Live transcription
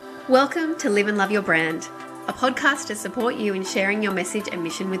Welcome to Live and Love Your Brand, a podcast to support you in sharing your message and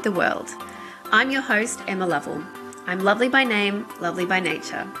mission with the world. I'm your host, Emma Lovell. I'm lovely by name, lovely by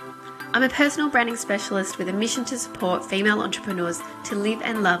nature. I'm a personal branding specialist with a mission to support female entrepreneurs to live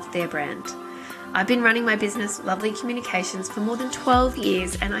and love their brand. I've been running my business, Lovely Communications, for more than 12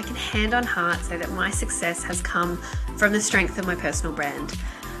 years, and I can hand on heart say that my success has come from the strength of my personal brand.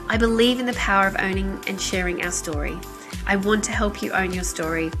 I believe in the power of owning and sharing our story. I want to help you own your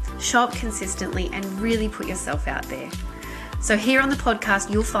story, show up consistently, and really put yourself out there. So here on the podcast,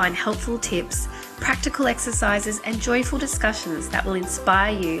 you'll find helpful tips, practical exercises, and joyful discussions that will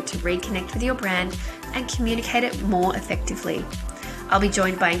inspire you to reconnect with your brand and communicate it more effectively. I'll be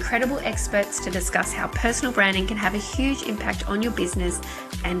joined by incredible experts to discuss how personal branding can have a huge impact on your business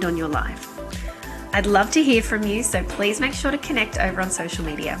and on your life. I'd love to hear from you, so please make sure to connect over on social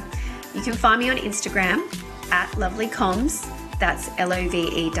media. You can find me on Instagram at lovelycoms, that's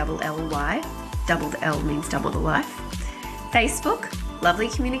Lovely, double the L means double the life. Facebook, Lovely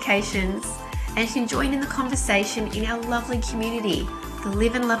Communications, and you can join in the conversation in our lovely community, the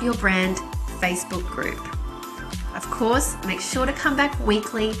Live and Love Your Brand Facebook group. Of course, make sure to come back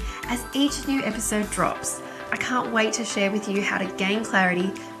weekly as each new episode drops. I can't wait to share with you how to gain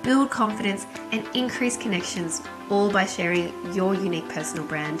clarity, build confidence, and increase connections, all by sharing your unique personal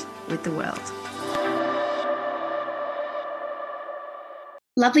brand with the world.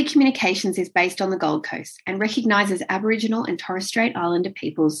 Lovely Communications is based on the Gold Coast and recognises Aboriginal and Torres Strait Islander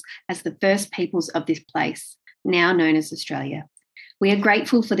peoples as the first peoples of this place, now known as Australia. We are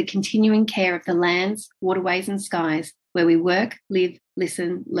grateful for the continuing care of the lands, waterways and skies where we work, live,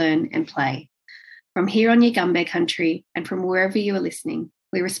 listen, learn and play. From here on Yugambeh country and from wherever you are listening,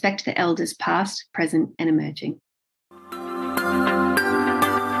 we respect the elders past, present and emerging.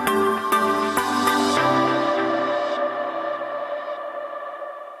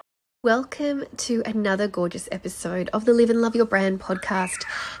 Welcome to another gorgeous episode of the Live and Love Your Brand podcast.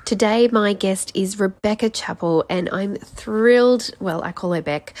 Today, my guest is Rebecca Chappell, and I'm thrilled, well, I call her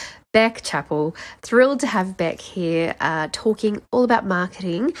Beck Chappell, thrilled to have Beck here talking all about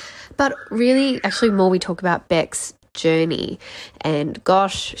marketing, but really, actually more we talk about Beck's journey. And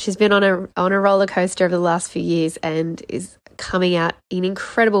gosh, she's been on a roller coaster over the last few years and is coming out in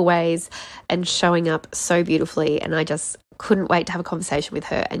incredible ways and showing up so beautifully, and I just couldn't wait to have a conversation with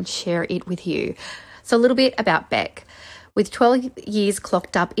her and share it with you. So a little bit about Beck. With 12 years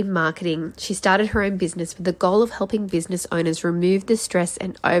clocked up in marketing, she started her own business with the goal of helping business owners remove the stress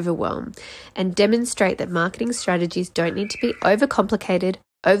and overwhelm and demonstrate that marketing strategies don't need to be overcomplicated,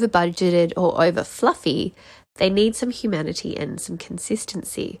 over-budgeted, or over-fluffy. They need some humanity and some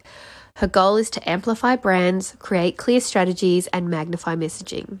consistency. Her goal is to amplify brands, create clear strategies, and magnify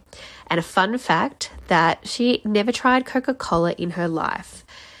messaging. And a fun fact that she never tried Coca-Cola in her life.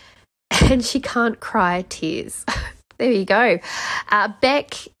 And she can't cry tears. There you go.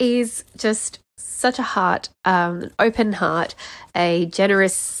 Beck is just such a heart, an open heart, a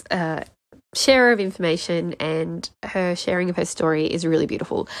generous sharer of information, and her sharing of her story is really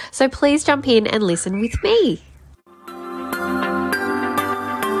beautiful. So please jump in and listen with me.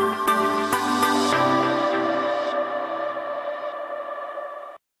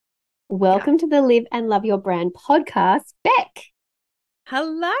 Welcome to the Live and Love Your Brand podcast, Beck.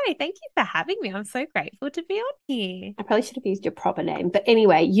 Hello, thank you for having me. I'm so grateful to be on here. I probably should have used your proper name, but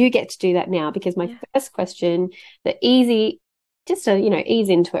anyway, you get to do that now because my first question, just to, ease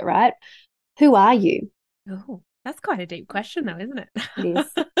into it, right? Who are you? Oh, that's quite a deep question though, isn't it? It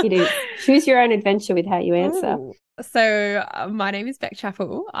is. It is. Choose your own adventure with how you answer. Ooh. So my name is Beck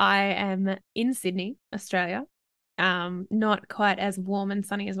Chappell. I am in Sydney, Australia. Not quite as warm and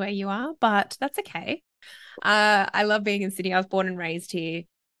sunny as where you are, but that's okay. I love being in Sydney. I was born and raised here,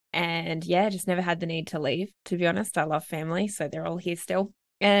 and just never had the need to leave, to be honest. I love family, so they're all here still.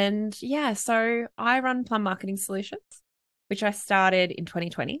 And so I run Plum Marketing Solutions, which I started in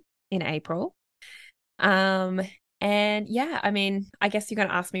 2020 in April. I guess you're going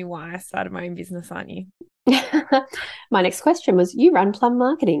to ask me why I started my own business, aren't you? My next question was, you run Plum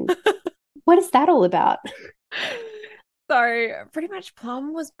Marketing. What is that all about? So pretty much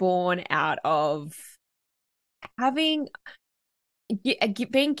Plum was born out of being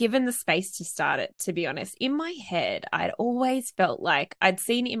given the space to start it, to be honest. In my head, I'd always felt like I'd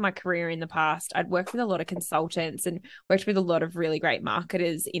seen in my career in the past, I'd worked with a lot of consultants and worked with a lot of really great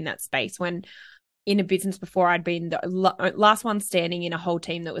marketers in that space. When in a business before, I'd been the last one standing in a whole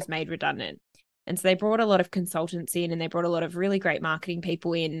team that was made redundant. And so they brought a lot of consultants in and they brought a lot of really great marketing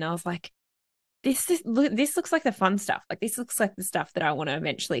people in. And I was like, this looks like the fun stuff. Like, this looks like the stuff that I want to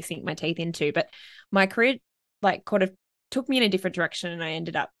eventually sink my teeth into. But my career, kind of took me in a different direction, and I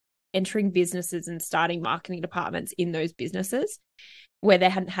ended up entering businesses and starting marketing departments in those businesses where they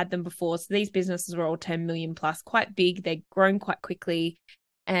hadn't had them before. So these businesses were all 10 million plus, quite big. They'd grown quite quickly.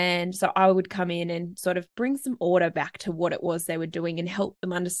 And so I would come in and sort of bring some order back to what it was they were doing and help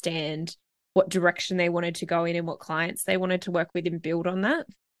them understand what direction they wanted to go in and what clients they wanted to work with and build on that.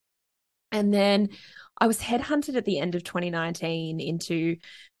 And then I was headhunted at the end of 2019 into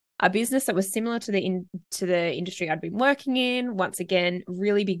a business that was similar to the industry I'd been working in. Once again,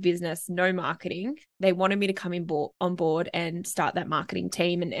 really big business, no marketing. They wanted me to come on board and start that marketing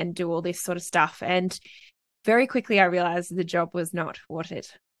team and do all this sort of stuff. And very quickly, I realized the job was not what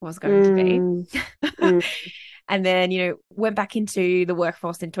it was going to be. And then, went back into the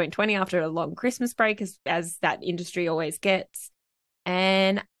workforce in 2020 after a long Christmas break, as that industry always gets.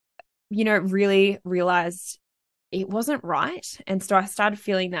 And, really realized it wasn't right. And so I started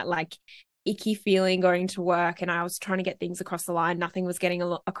feeling that like icky feeling going to work, and I was trying to get things across the line. Nothing was getting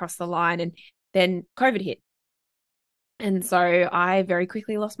across the line. And then COVID hit. And so I very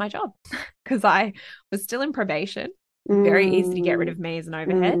quickly lost my job because I was still in probation. Very easy to get rid of me as an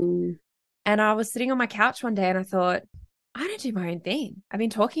overhead. And I was sitting on my couch one day and I thought, I don't do my own thing. I've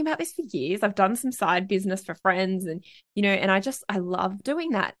been talking about this for years. I've done some side business for friends and, and I love doing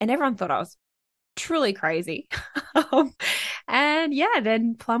that. And everyone thought I was truly crazy. And yeah,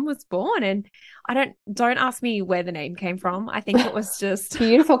 then Plum was born, and don't ask me where the name came from. I think it was just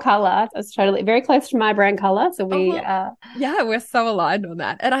beautiful color. It's totally very close to my brand color. So yeah, we're so aligned on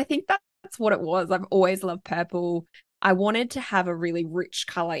that. And I think that's what it was. I've always loved purple. I wanted to have a really rich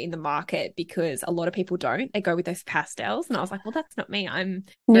color in the market because a lot of people don't. They go with those pastels. And I was like, well, that's not me. I'm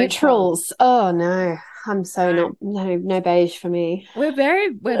neutrals. Oh no, I'm so no beige for me. We're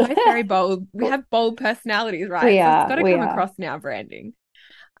both very bold. We have bold personalities, right? We are. So it's got to come across in our branding.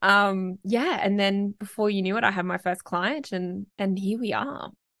 Yeah. And then before you knew it, I had my first client and here we are.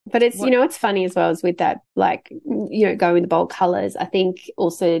 But it's, it's funny as well as with that, like, going with the bold colors. I think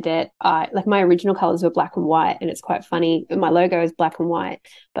also that my original colors were black and white, and it's quite funny. My logo is black and white,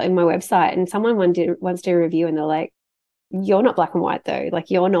 but in my website, and someone once did a review and they're like, you're not black and white though.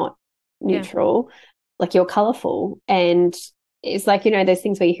 Like, you're not neutral, like you're colorful. And it's like, those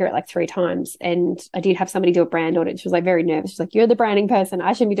things where you hear it like 3 times. And I did have somebody do a brand audit. She was like very nervous. She's like, you're the branding person.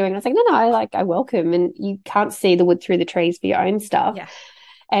 I shouldn't be doing it. I was like, no, I welcome. And you can't see the wood through the trees for your own stuff. Yeah.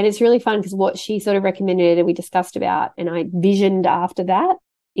 And it's really fun because what she sort of recommended and we discussed about and I visioned after that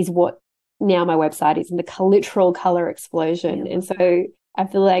is what now my website is, in the literal color explosion. Yeah. And so I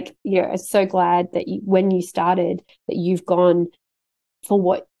feel like, I'm so glad that when you started, that you've gone for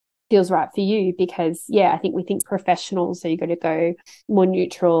what feels right for you, because, I think we think professional, so you've got to go more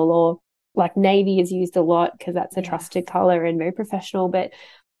neutral, or like navy is used a lot because that's a trusted color and very professional, but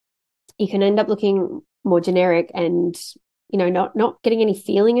you can end up looking more generic and not getting any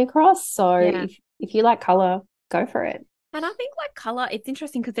feeling across. So if you like color, go for it. And I think like color, it's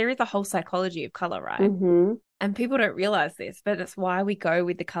interesting because there is a whole psychology of color, right? Mm-hmm. And people don't realize this, but it's why we go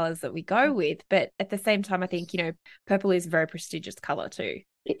with the colors that we go with. But at the same time, I think, purple is a very prestigious color too.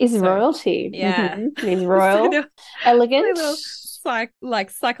 It is royalty. Yeah. Mm-hmm. It means royal, so elegant. Like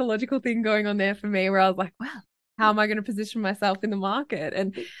psychological thing going on there for me where I was like, wow, how am I going to position myself in the market?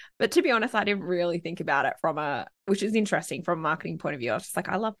 But to be honest, I didn't really think about it which is interesting from a marketing point of view. I was just like,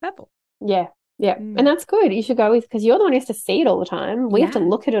 I love purple. Yeah. Yeah. And that's good. You should go with, because you're the one who has to see it all the time. We have to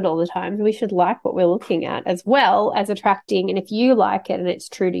look at it all the time. We should like what we're looking at, as well as attracting. And if you like it and it's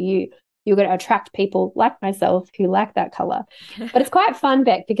true to you, you're going to attract people like myself who like that color. But it's quite fun,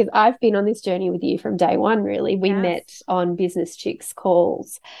 Beck, because I've been on this journey with you from day one, really. We met on Business Chicks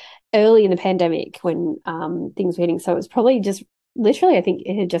calls early in the pandemic when things were hitting. So it was probably just literally, I think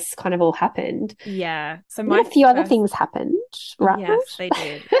it had just kind of all happened. Yeah. So a few other things happened, right? Yes, they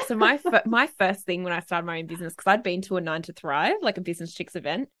did. So my first thing when I started my own business, because I'd been to a 9 to Thrive, like a Business Chicks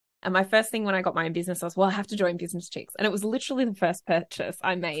event. And my first thing when I got my own business, I was, I have to join Business Chicks. And it was literally the first purchase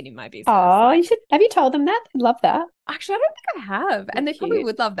I made in my business. Oh, you should. Have you told them that? I'd love that. Actually, I don't think I have. And they probably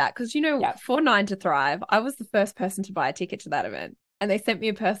would love that because, for 9 to Thrive, I was the first person to buy a ticket to that event. And they sent me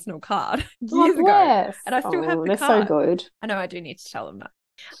a personal card years ago. And I still have the card. They're so good. I know, I do need to tell them that.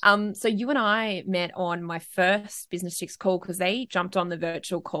 So you and I met on my first Business Chicks call because they jumped on the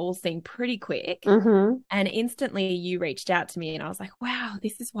virtual call thing pretty quick. Mm-hmm. And instantly you reached out to me and I was like, wow,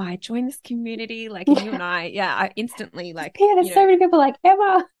 this is why I joined this community. Like you and I instantly like. Yeah, there's so many people like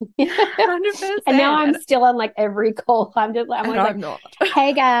Emma. 100%. And now I'm still on like every call. I'm just like, I'm not.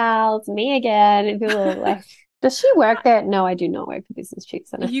 Hey gals, me again. And people are like, does she work there? No, I do not work for Business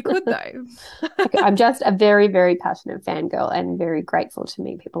Chicks. You could though. I'm just a very, very passionate fangirl and very grateful to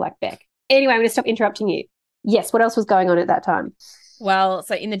meet people like Beck. Anyway, I'm going to stop interrupting you. Yes, what else was going on at that time? Well,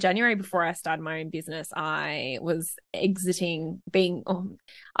 so in the January before I started my own business, I was exiting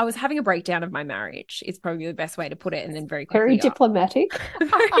I was having a breakdown of my marriage. It's probably the best way to put it. And then very Very quickly diplomatic.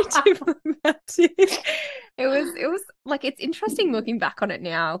 very diplomatic. It was like, it's interesting looking back on it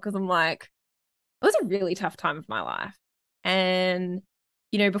now because I'm like, it was a really tough time of my life. And,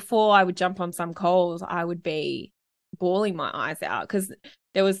 before I would jump on some calls, I would be bawling my eyes out because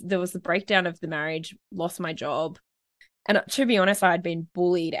there was the breakdown of the marriage, lost my job. And to be honest, I had been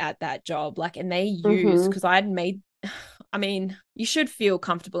bullied at that job. And they used, because I had made, I mean, you should feel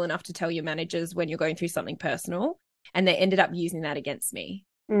comfortable enough to tell your managers when you're going through something personal. And they ended up using that against me.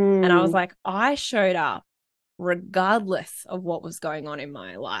 And I was like, I showed up regardless of what was going on in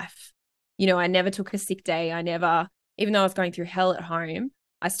my life. I never took a sick day. Even though I was going through hell at home,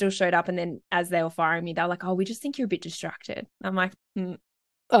 I still showed up. And then as they were firing me, they were like, oh, we just think you're a bit distracted. I'm like, oh,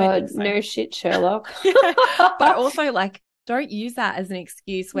 so. No shit, Sherlock. But also, don't use that as an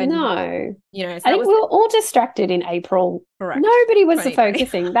excuse when, no. So I think we were all distracted in April. Correct. Nobody was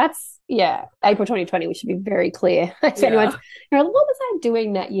focusing. That's, April 2020, we should be very clear. If anyone's, what was I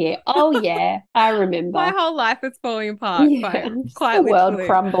doing that year? Oh, yeah, I remember. My whole life is falling apart. Quite the world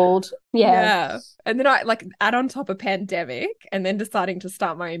crumbled. Yeah. And then I add on top a pandemic and then deciding to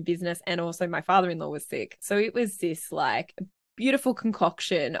start my own business. And also my father-in-law was sick. So it was this beautiful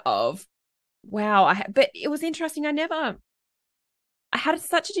concoction of, wow. But it was interesting. I had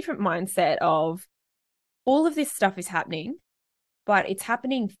such a different mindset of all of this stuff is happening, but it's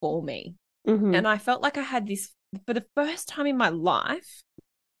happening for me. And I felt like I had this, for the first time in my life,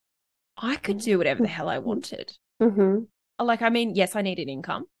 I could do whatever the hell I wanted. Yes, I needed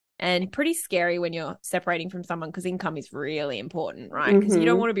income, and pretty scary when you're separating from someone because income is really important, right? Because you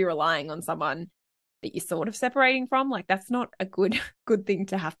don't want to be relying on someone that you're sort of separating from. That's not a good thing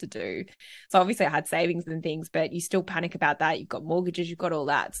to have to do. So obviously I had savings and things, but you still panic about that. You've got mortgages, you've got all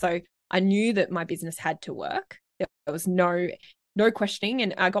that. So I knew that my business had to work. There was no questioning.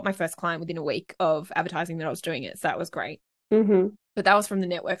 And I got my first client within a week of advertising that I was doing it. So that was great. But that was from the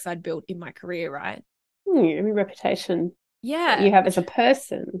networks I'd built in my career, right? Your reputation. Yeah. That you have as a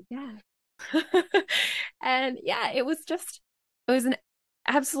person. Yeah. And it was an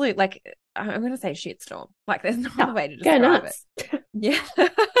absolute, I'm going to say shitstorm. There's no other way to describe it. Yeah.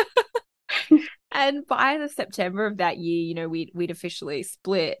 And by the September of that year, we'd officially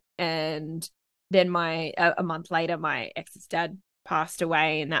split. And then a month later, my ex's dad passed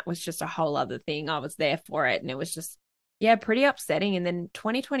away. And that was just a whole other thing. I was there for it. And it was just, pretty upsetting. And then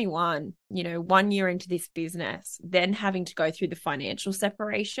 2021, 1 year into this business, then having to go through the financial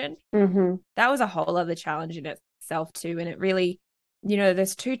separation, that was a whole other challenge in itself too. And it really,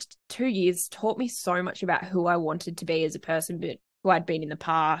 those two years taught me so much about who I wanted to be as a person, but who I'd been in the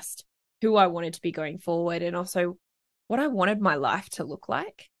past, who I wanted to be going forward, and also what I wanted my life to look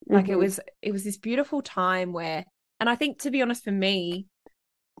like. It was this beautiful time where, and I think, to be honest, for me,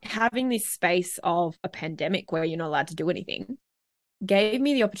 having this space of a pandemic where you're not allowed to do anything gave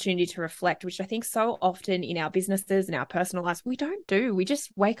me the opportunity to reflect, which I think so often in our businesses and our personal lives, we don't do. We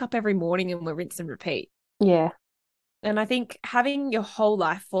just wake up every morning and we rinse and repeat. Yeah. And I think having your whole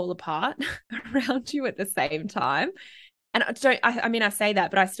life fall apart around you at the same time, and I say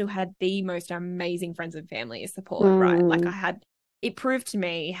that, but I still had the most amazing friends and family support, right? It proved to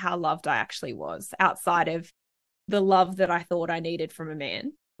me how loved I actually was outside of the love that I thought I needed from a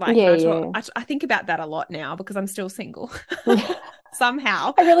man. I think about that a lot now because I'm still single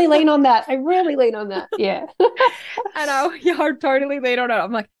somehow. I really lean on that. Yeah. And I totally lean on it.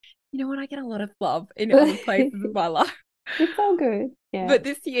 I'm like, I get a lot of love in other places of my life. It's all good. Yeah. But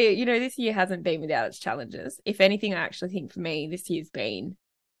this year hasn't been without its challenges. If anything, I actually think for me, this year's been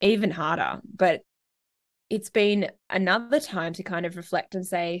even harder. But it's been another time to kind of reflect and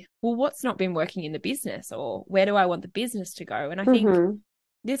say, well, what's not been working in the business, or where do I want the business to go? And I think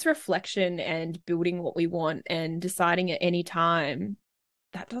this reflection and building what we want and deciding at any time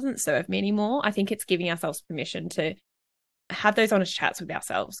that doesn't serve me anymore. I think it's giving ourselves permission to have those honest chats with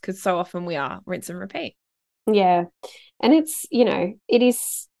ourselves, because so often we are rinse and repeat. Yeah. And it's,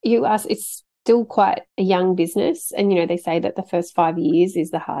 it's still quite a young business. And, they say that the first 5 years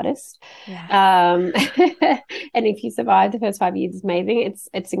is the hardest. Yeah. And if you survive the first 5 years, it's amazing.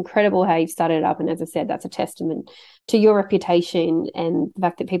 It's incredible how you've started it up. And as I said, that's a testament to your reputation and the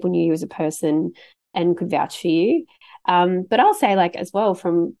fact that people knew you as a person and could vouch for you. But I'll say, as well,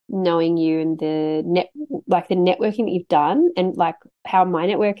 from knowing you and the networking that you've done and how my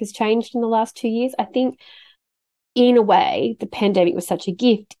network has changed in the last 2 years, I think in a way the pandemic was such a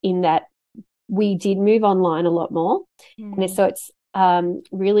gift in that we did move online a lot more. And so it's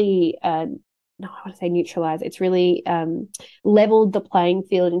really no, I want to say neutralize. It's really leveled the playing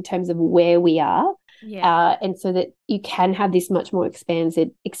field in terms of where we are. Yeah. And so that you can have this much more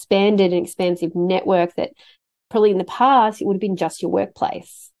expanded and expansive network that probably in the past it would have been just your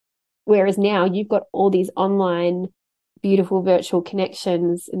workplace. Whereas now you've got all these online, beautiful virtual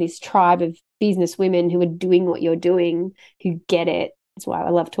connections and this tribe of business women who are doing what you're doing, who get it. That's why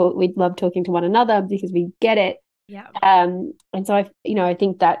we love talking to one another because we get it. Yeah. And so I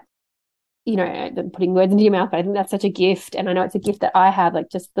think that, putting words into your mouth, but I think that's such a gift. And I know it's a gift that I have, like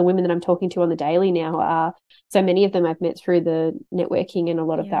just the women that I'm talking to on the daily now are so many of them I've met through the networking, and a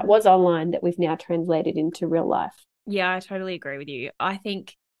lot of that was online that we've now translated into real life. Yeah, I totally agree with you. I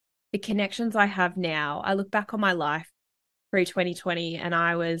think the connections I have now, I look back on my life pre-2020 and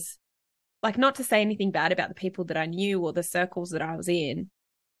I was like, not to say anything bad about the people that I knew or the circles that I was in,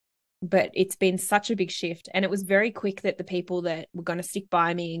 but it's been such a big shift. And it was very quick that the people that were going to stick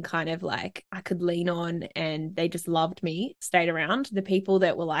by me and kind of like I could lean on and they just loved me stayed around. The people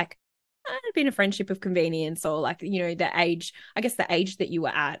that were like, had been a friendship of convenience or like, the age that you were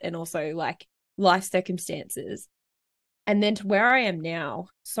at and also like life circumstances. And then to where I am now,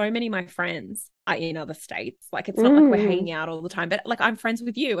 so many of my friends are in other states. Like it's not like we're hanging out all the time, but like I'm friends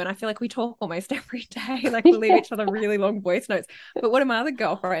with you and I feel like we talk almost every day. Like we leave each other really long voice notes. But one of my other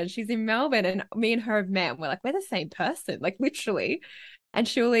girlfriends, she's in Melbourne and me and her have met and we're like, we're the same person, like literally. And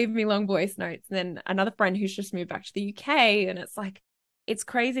she'll leave me long voice notes. And then another friend who's just moved back to the UK. And it's like, it's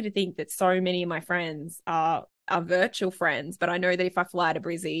crazy to think that so many of my friends are virtual friends, but I know that if I fly to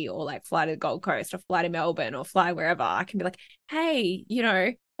Brizzy or like fly to the Gold Coast or fly to Melbourne or fly wherever, I can be like, hey,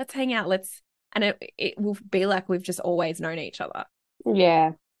 let's hang out. And it will be like we've just always known each other.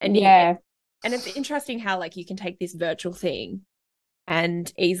 Yeah. And yeah. And it's interesting how like you can take this virtual thing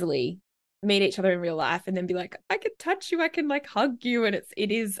and easily meet each other in real life and then be like, I can touch you, I can like hug you. And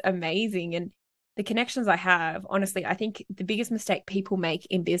it is amazing. And the connections I have, honestly, I think the biggest mistake people make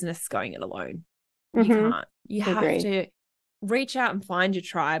in business is going it alone. You can't. You have to reach out and find your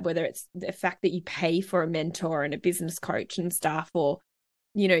tribe, whether it's the fact that you pay for a mentor and a business coach and stuff, or,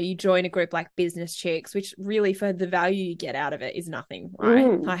 you join a group like Business Chicks, which really for the value you get out of it is nothing,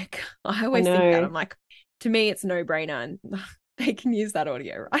 right? Like I always think that I'm like, to me, it's no brainer and they can use that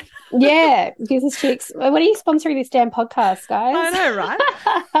audio, right? Yeah. Business Chicks. When are you sponsoring this damn podcast, guys? I know,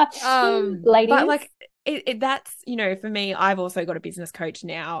 right? Ladies. But like, that's, for me, I've also got a business coach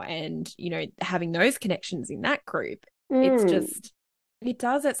now and, having those connections in that group,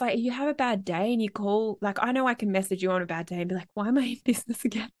 it's like you have a bad day and you call, like, I know I can message you on a bad day and be like, why am I in business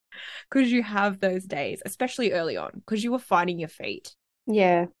again? Because you have those days, especially early on, because you were finding your feet.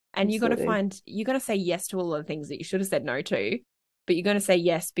 Yeah. And you're going to say yes to a lot of things that you should have said no to, but you're going to say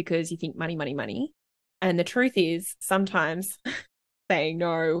yes because you think money, money, money. And the truth is sometimes saying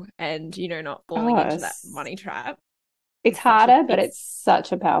no and, not falling into that money trap. It's harder, but it's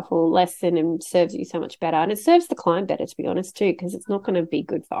such a powerful lesson and serves you so much better. And it serves the client better, to be honest, too, because it's not going to be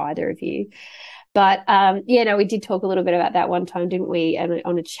good for either of you. But we did talk a little bit about that one time, didn't we? And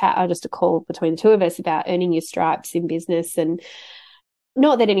on a chat, or just a call between the two of us about earning your stripes in business, and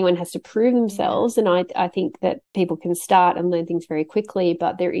not that anyone has to prove themselves. And I think that people can start and learn things very quickly,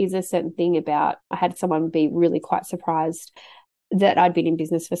 but there is a certain thing about, I had someone be really quite surprised that I'd been in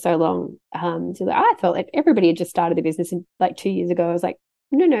business for so long. So I felt like everybody had just started the business in like 2 years ago. I was like,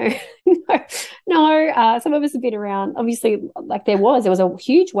 no. Some of us have been around. Obviously, like there was a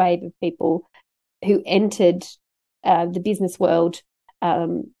huge wave of people who entered the business world.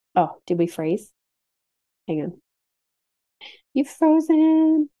 Did we freeze? Hang on. You've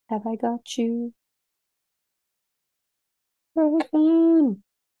frozen. Have I got you? Frozen.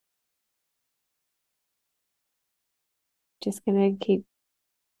 Just gonna keep.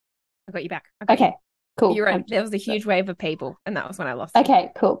 I got you back. Okay, cool. You're right. There was a huge wave of people, and that was when I lost.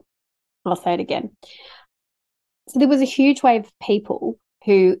 Okay, cool. I'll say it again. So there was a huge wave of people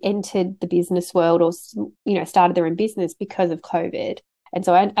who entered the business world or, started their own business because of COVID. And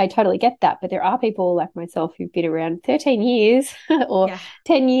so I totally get that. But there are people like myself who've been around 13 years or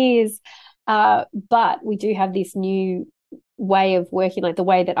 10 years. But we do have this new way of working, like the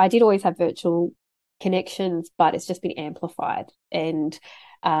way that I did always have virtual connections, but it's just been amplified. And,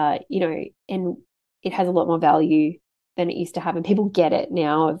 and it has a lot more value than it used to have. And people get it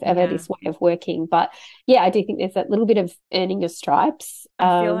now of this way of working. But I do think there's that little bit of earning your stripes.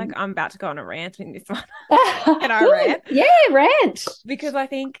 I feel like I'm about to go on a rant in this one. Can I rant? Yeah, rant. Because I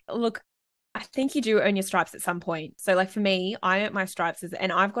think you do earn your stripes at some point. So like for me, I earned my stripes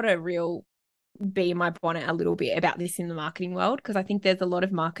and I've got a real bee in my bonnet a little bit about this in the marketing world, because I think there's a lot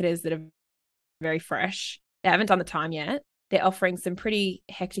of marketers that are very fresh. They haven't done the time yet. They're offering some pretty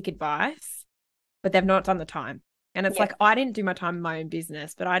hectic advice. but they've not done the time. And it's Yeah. like, I didn't do my time in my own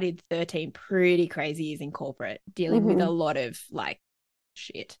business, but I did 13 pretty crazy years in corporate, dealing with a lot of like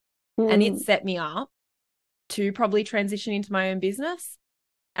shit. And it set me up to probably transition into my own business.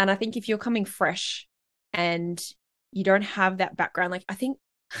 And I think if you're coming fresh and you don't have that background, like I think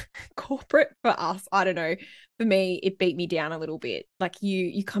corporate for us, I don't know, for me, it beat me down a little bit. Like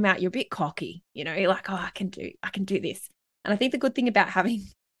you come out, you're a bit cocky, you know, you're like, oh, I can do this. And I think the good thing about having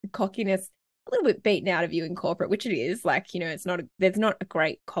the cockiness a little bit beaten out of you in corporate, which it is, like, you know, there's not a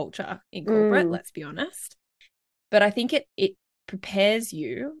great culture in corporate, let's be honest. But I think it prepares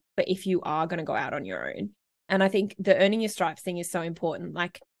you for if you are going to go out on your own. And I think the earning your stripes thing is so important.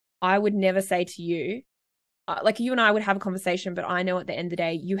 Like, I would never say to you, like you and I would have a conversation, but I know at the end of the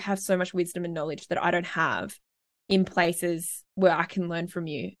day, you have so much wisdom and knowledge that I don't have in places where I can learn from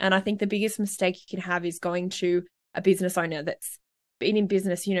you. And I think the biggest mistake you can have is going to a business owner that's been in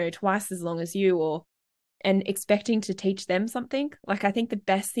business, you know, twice as long as you, and expecting to teach them something. Like, I think the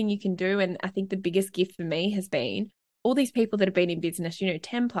best thing you can do, and I think the biggest gift for me has been all these people that have been in business, you know,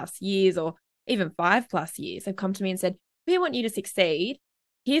 10 plus years or even 5+ years have come to me and said, we want you to succeed.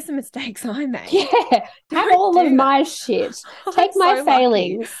 Here's the mistakes I made. Yeah, have all of my shit. Take my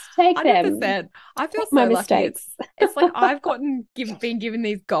failings. Take 100%. them. I feel my so lucky. mistakes. It's like I've been given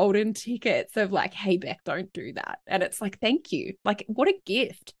these golden tickets of like, hey, Beck, don't do that. And it's like, thank you. Like, what a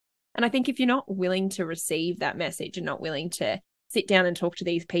gift. And I think if you're not willing to receive that message and not willing to sit down and talk to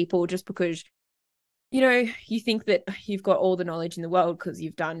these people just because, you know, you think that you've got all the knowledge in the world because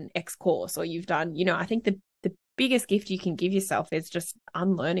you've done X course or you've done, you know, I think the biggest gift you can give yourself is just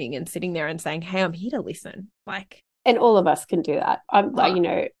unlearning and sitting there and saying, hey, I'm here to listen. Like, and all of us can do that. You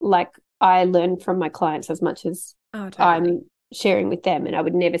know, like I learn from my clients as much as totally. I'm sharing with them, and I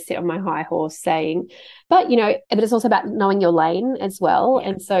would never sit on my high horse saying, but you know, but it's also about knowing your lane as well. Yeah.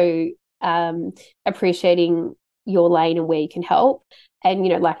 And so appreciating your lane and where you can help. And,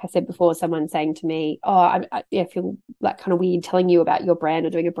 you know, like I said before, someone saying to me, oh, I feel like kind of weird telling you about your brand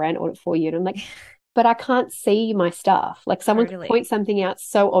or doing a brand audit for you. And I'm like, but I can't see my stuff. Like someone could point something out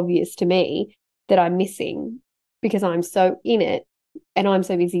so obvious to me that I'm missing because I'm so in it and I'm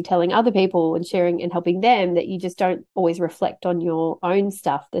so busy telling other people and sharing and helping them that you just don't always reflect on your own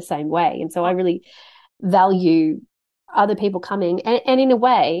stuff the same way. And so I really value other people coming and in a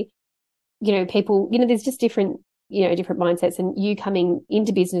way, you know, people, you know, there's just different mindsets, and you coming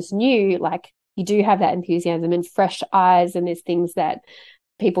into business new, like you do have that enthusiasm and fresh eyes, and there's things that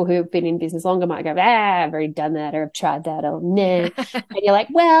people who have been in business longer might go, I've already done that, or I've tried that, or nah. And you're like,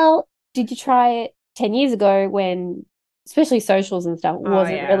 well, did you try it 10 years ago when especially socials and stuff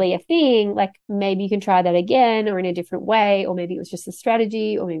wasn't really a thing? Like maybe you can try that again or in a different way, or maybe it was just the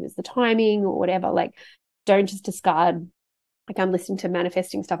strategy, or maybe it was the timing or whatever. Like don't just discard. Like I'm listening to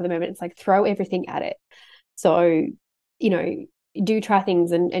manifesting stuff at the moment. It's like throw everything at it. So, you know, do try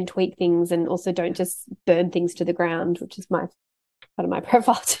things and tweak things, and also don't just burn things to the ground, which is part of my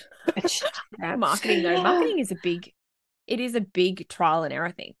profile. Marketing though, marketing is a big trial and error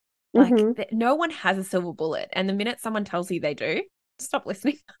thing. Like no one has a silver bullet, and the minute someone tells you they do, stop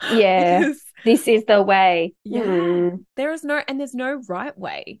listening. Yeah, this is the way. Yeah, there's no right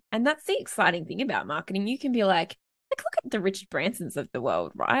way, and that's the exciting thing about marketing. You can be like look at the Richard Bransons of the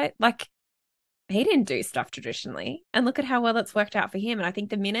world, right? Like he didn't do stuff traditionally, and look at how well it's worked out for him. And I think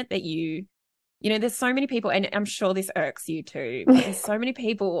the minute that you know, there's so many people, and I'm sure this irks you too, but there's so many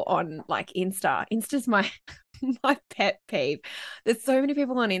people on like Insta's my pet peeve. There's so many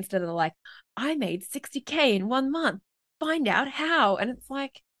people on Insta that are like, I made 60K in 1 month, find out how. And it's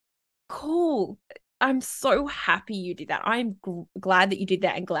like, cool, I'm so happy you did that. I'm glad that you did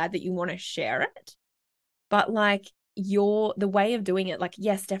that and glad that you want to share it. But like the way of doing it, like,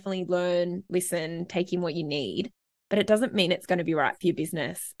 yes, definitely learn, listen, take in what you need, but it doesn't mean it's going to be right for your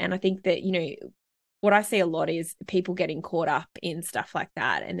business. And I think that, you know, what I see a lot is people getting caught up in stuff like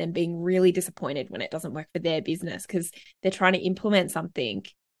that and then being really disappointed when it doesn't work for their business because they're trying to implement something,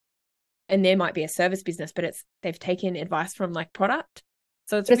 and there might be a service business, but they've taken advice from like product.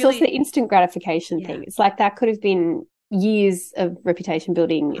 So it's really, also the instant gratification thing. It's like that could have been years of reputation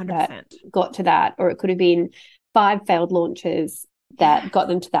building 100%. That got to that, or it could have been 5 failed launches that got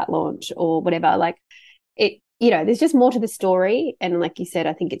them to that launch or whatever. Like it, you know, there's just more to the story. And like you said,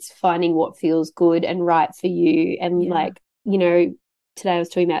 I think it's finding what feels good and right for you. And like, you know, today I was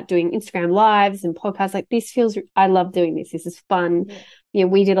talking about doing Instagram lives and podcasts. Like this I love doing this. This is fun. Yeah. You know,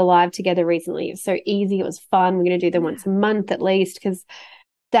 we did a live together recently. It was so easy. It was fun. We're going to do them once a month at least, because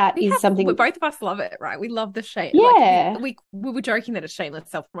that is something. Both of us love it, right? We love the shame. Yeah. Like we were joking that it's shameless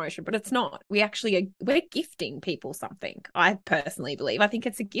self-promotion, but it's not. We're gifting people something. I personally believe. I think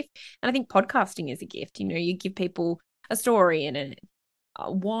it's a gift, and I think podcasting is a gift. You know, you give people a story and a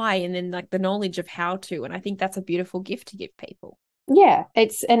why, and then like the knowledge of how to, and I think that's a beautiful gift to give people. Yeah,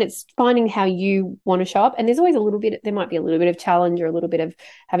 it's finding how you want to show up, and there's always there might be a little bit of challenge or a little bit of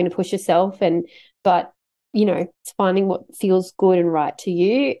having to push yourself, but you know, it's finding what feels good and right to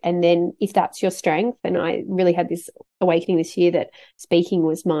you, and then if that's your strength. And I really had this awakening this year that speaking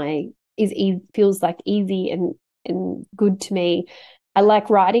feels like easy and good to me. I like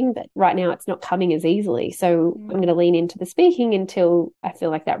writing, but right now it's not coming as easily, so I'm going to lean into the speaking until I feel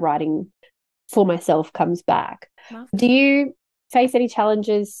like that writing for myself comes back. Do you face any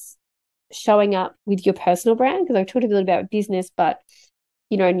challenges showing up with your personal brand? Because I've talked a little about business, but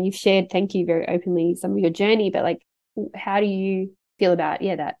you know, and you've shared, thank you, very openly some of your journey, but like, how do you feel about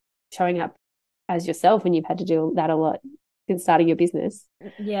that showing up as yourself when you've had to do that a lot since starting your business?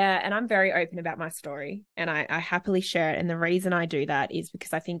 Yeah, and I'm very open about my story, and I happily share it. And the reason I do that is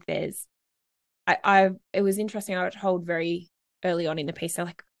because I think it was interesting. I was told very early on in the piece, they're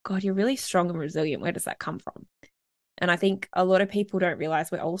like, God, you're really strong and resilient. Where does that come from? And I think a lot of people don't realize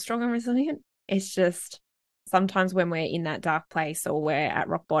we're all strong and resilient. It's just sometimes when we're in that dark place or we're at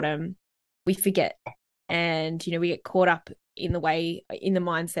rock bottom, we forget. And, you know, we get caught up in the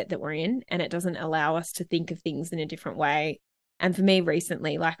mindset that we're in, and it doesn't allow us to think of things in a different way. And for me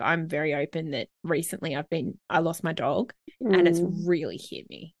recently, like I'm very open that recently I lost my dog and it's really hit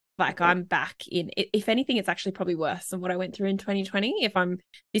me. Like I'm back in, if anything, it's actually probably worse than what I went through in 2020.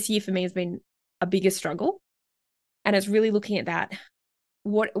 This year for me has been a bigger struggle. And it's really looking at that.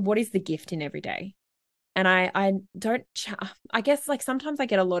 What is the gift in every day? And I guess like sometimes I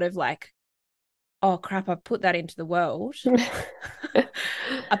get a lot of like, oh crap, I've put that into the world.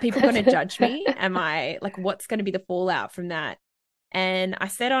 Are people going to judge me? Am I like, what's going to be the fallout from that? And I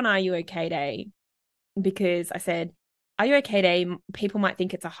said on Are You Okay Day, because I said, Are You Okay Day, people might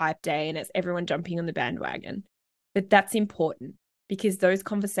think it's a hype day and it's everyone jumping on the bandwagon. But that's important, because those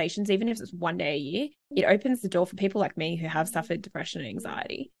conversations, even if it's one day a year, it opens the door for people like me who have suffered depression and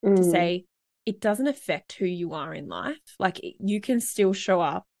anxiety to say, it doesn't affect who you are in life. Like you can still show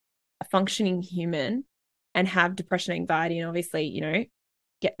up a functioning human and have depression and anxiety, and obviously, you know,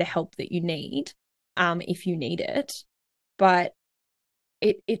 get the help that you need if you need it. But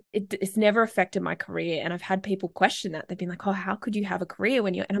it's never affected my career. And I've had people question that. They've been like, oh, how could you have a career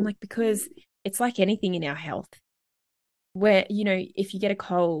when you're, and I'm like, because it's like anything in our health, where, you know, if you get a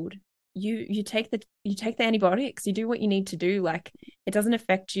cold, you take the antibiotics, you do what you need to do. Like it doesn't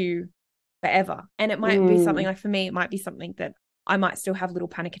affect you forever. And it might be something like, for me, it might be something that I might still have little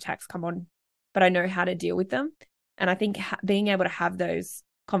panic attacks come on, but I know how to deal with them. And I think being able to have those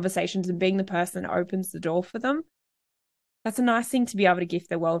conversations and being the person that opens the door for them, that's a nice thing to be able to give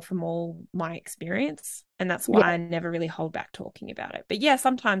the world from all my experience. And that's why I never really hold back talking about it. But yeah,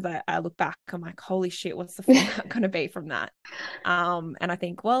 sometimes I look back, I'm like, holy shit, what's the fallout going to be from that? And I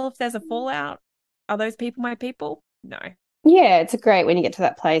think, well, if there's a fallout, are those people my people? No. Yeah, it's great when you get to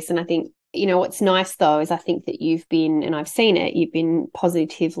that place. And I think, you know, what's nice though is I think that you've been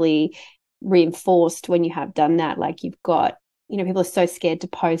positively reinforced when you have done that. Like you've got, you know, people are so scared to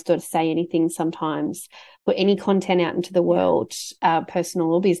post or to say anything sometimes, put any content out into the world,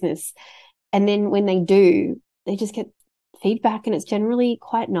 personal or business. And then when they do, they just get feedback, and it's generally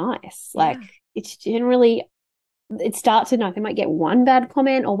quite nice. Like it's generally, it starts with, they might get one bad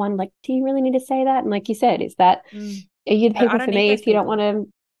comment or one like, do you really need to say that? And like you said, is that, are you the people for me if you don't want to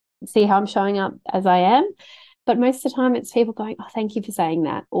see how I'm showing up as I am? But most of the time it's people going, oh, thank you for saying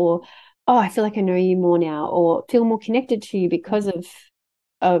that. Or, oh, I feel like I know you more now, or feel more connected to you because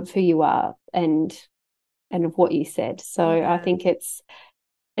of who you are and of what you said. So I think it's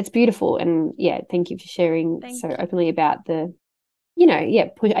beautiful. And thank you for sharing openly about the, you know,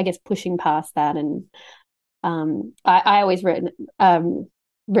 pushing past that. And I always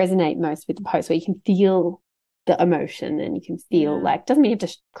resonate most with the posts where you can feel the emotion and you can feel like, doesn't mean you have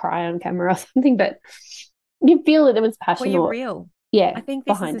to cry on camera or something, but you can feel that it was passion. Well, you're real. Yeah. I think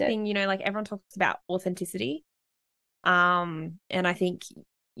this is the thing, you know, like everyone talks about authenticity. And I think,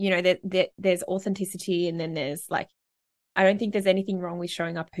 you know, there's authenticity, and then there's like, I don't think there's anything wrong with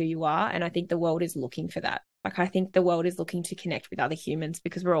showing up who you are. And I think the world is looking for that. Like, I think the world is looking to connect with other humans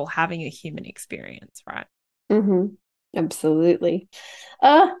because we're all having a human experience, right? Absolutely.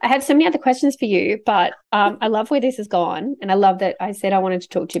 I have so many other questions for you, but I love where this has gone. And I love that I said I wanted to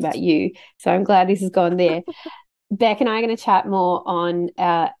talk to you about you. So I'm glad this has gone there. Beck and I are going to chat more on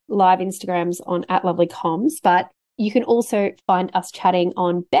live Instagrams on @lovelycoms, but you can also find us chatting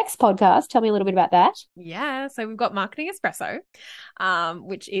on Beck's podcast. Tell me a little bit about that. Yeah, so we've got Marketing Espresso,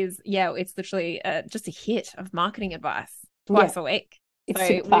 which is, it's literally just a hit of marketing advice twice a week. It's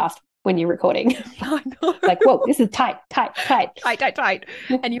super fast when you're recording. I know. Like, whoa, this is tight.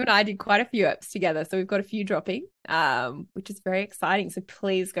 And you and I did quite a few apps together, so we've got a few dropping, which is very exciting. So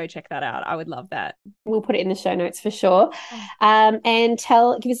please go check that out. I would love that. We'll put it in the show notes for sure. And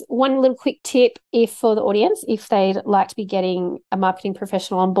give us one little quick tip for the audience, if they'd like to be getting a marketing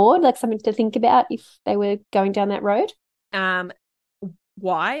professional on board, like something to think about if they were going down that road.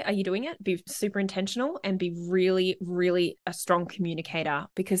 Why are you doing it? Be super intentional and be really, really a strong communicator,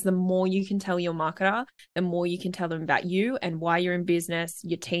 because the more you can tell your marketer, the more you can tell them about you and why you're in business,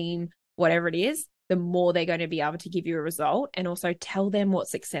 your team, whatever it is, the more they're going to be able to give you a result. And also tell them what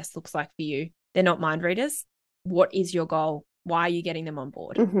success looks like for you. They're not mind readers. What is your goal? Why are you getting them on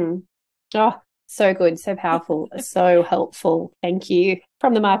board? Mm-hmm. Oh, so good. So powerful. So helpful. Thank you.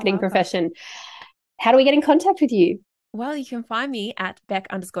 From the marketing profession. How do we get in contact with you? Well, you can find me at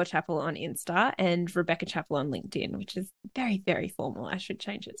Beck_Chappell on Insta and Rebecca Chappell on LinkedIn, which is very, very formal. I should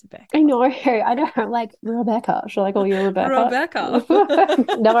change it to Beck. I know. Like Rebecca. Should I call you Rebecca? Rebecca.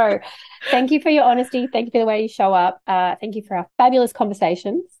 No. Thank you for your honesty. Thank you for the way you show up. Thank you for our fabulous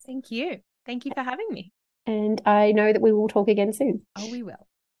conversations. Thank you. Thank you for having me. And I know that we will talk again soon. Oh, we will.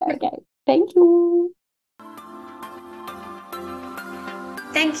 Okay. Thank you.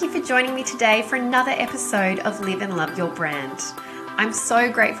 Thank you for joining me today for another episode of Live and Love Your Brand. I'm so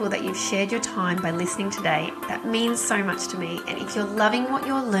grateful that you've shared your time by listening today. That means so much to me. And if you're loving what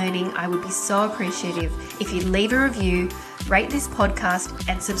you're learning, I would be so appreciative if you'd leave a review, rate this podcast,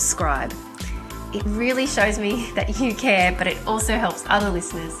 and subscribe. It really shows me that you care, but it also helps other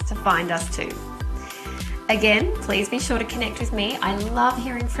listeners to find us too. Again, please be sure to connect with me. I love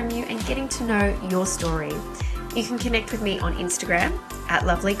hearing from you and getting to know your story. You can connect with me on Instagram at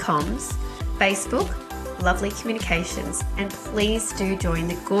lovelycoms, Facebook, Lovely Communications, and please do join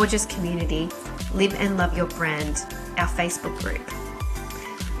the gorgeous community Live and Love Your Brand, our Facebook group.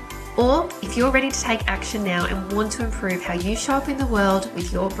 Or if you're ready to take action now and want to improve how you show up in the world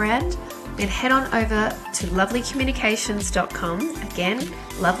with your brand, then head on over to lovelycommunications.com. Again,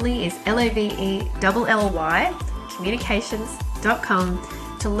 lovely is Lovely, communications.com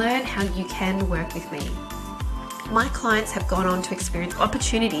to learn how you can work with me. My clients have gone on to experience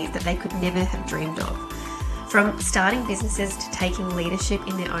opportunities that they could never have dreamed of. From starting businesses to taking leadership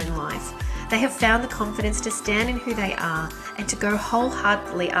in their own life, they have found the confidence to stand in who they are and to go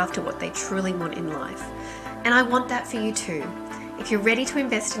wholeheartedly after what they truly want in life. And I want that for you too. If you're ready to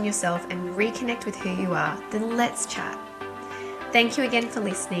invest in yourself and reconnect with who you are, then let's chat. Thank you again for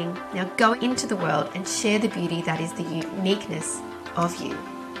listening. Now go into the world and share the beauty that is the uniqueness of you.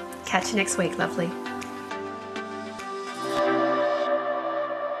 Catch you next week, lovely.